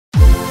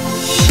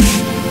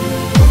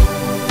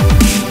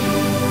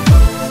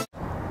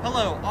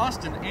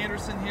Austin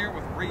Anderson here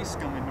with Race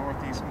Gum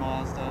Northeast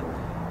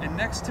Mazda, and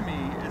next to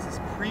me is this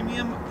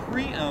premium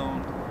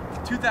pre-owned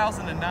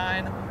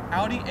 2009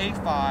 Audi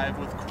A5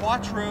 with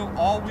Quattro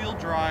all-wheel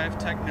drive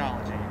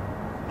technology.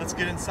 Let's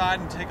get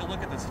inside and take a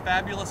look at this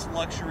fabulous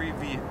luxury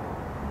vehicle.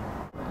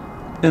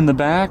 In the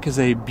back is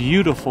a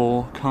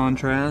beautiful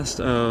contrast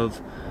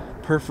of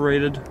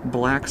perforated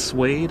black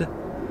suede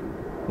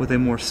with a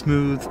more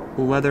smooth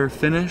leather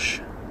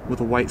finish with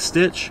a white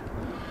stitch.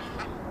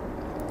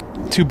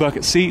 2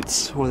 bucket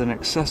seats with an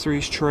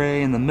accessories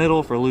tray in the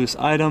middle for loose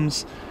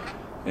items,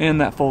 and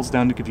that folds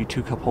down to give you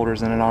 2 cup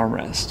holders and an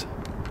armrest.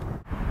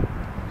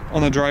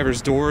 On the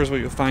driver's door is where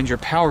you'll find your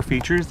power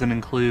features that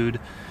include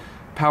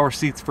power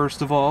seats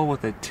first of all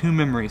with a 2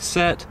 memory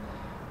set,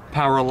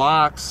 power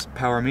locks,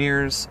 power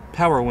mirrors,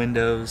 power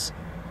windows,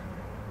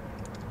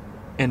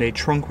 and a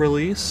trunk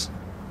release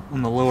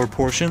on the lower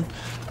portion.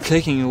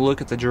 Taking a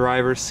look at the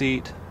driver's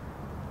seat,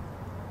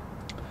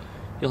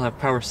 you'll have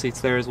power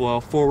seats there as well,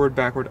 forward,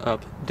 backward,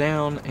 up,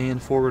 down,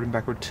 and forward and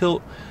backward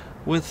tilt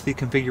with the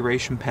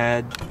configuration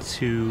pad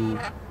to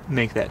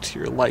make that to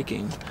your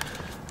liking.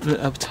 And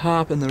up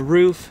top in the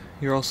roof,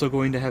 you're also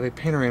going to have a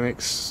panoramic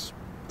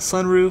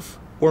sunroof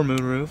or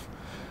moonroof.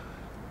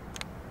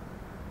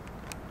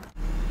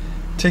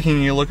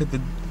 Taking a look at the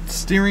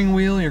steering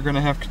wheel, you're going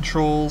to have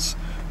controls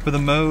for the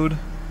mode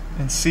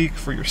and seek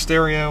for your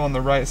stereo on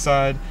the right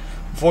side,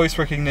 voice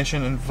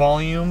recognition and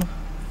volume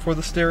for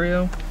the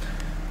stereo.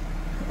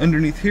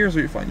 Underneath here is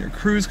where you find your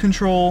cruise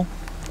control.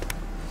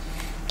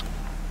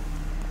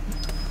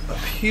 Up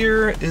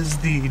here is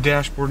the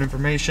dashboard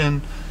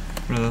information.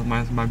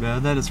 My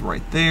bad, that is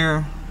right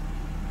there.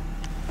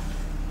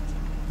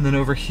 And then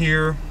over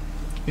here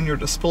in your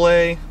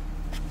display,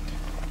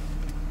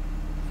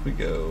 we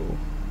go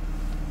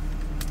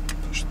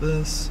push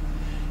this.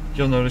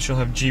 You'll notice you'll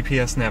have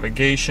GPS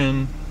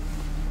navigation.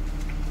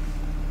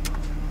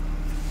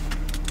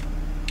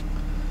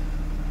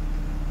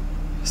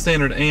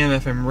 Standard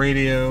AM/FM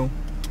radio.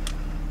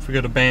 If we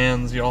go to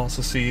bands, you'll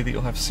also see that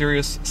you'll have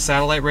Sirius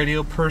satellite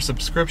radio per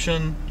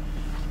subscription.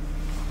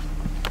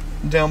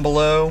 Down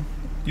below,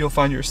 you'll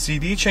find your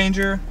CD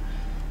changer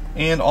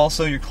and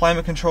also your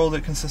climate control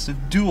that consists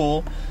of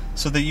dual,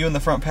 so that you and the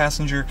front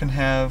passenger can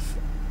have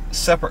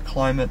separate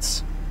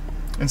climates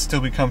and still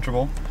be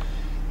comfortable.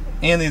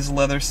 And these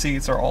leather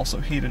seats are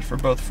also heated for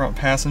both front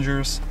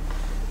passengers.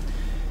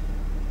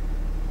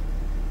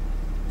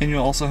 And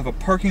you'll also have a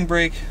parking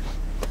brake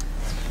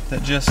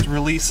that just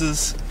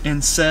releases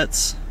and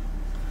sets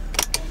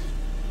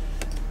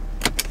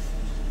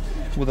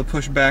with a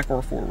push back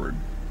or forward,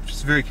 which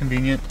is very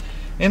convenient.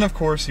 And of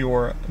course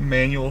your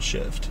manual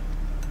shift.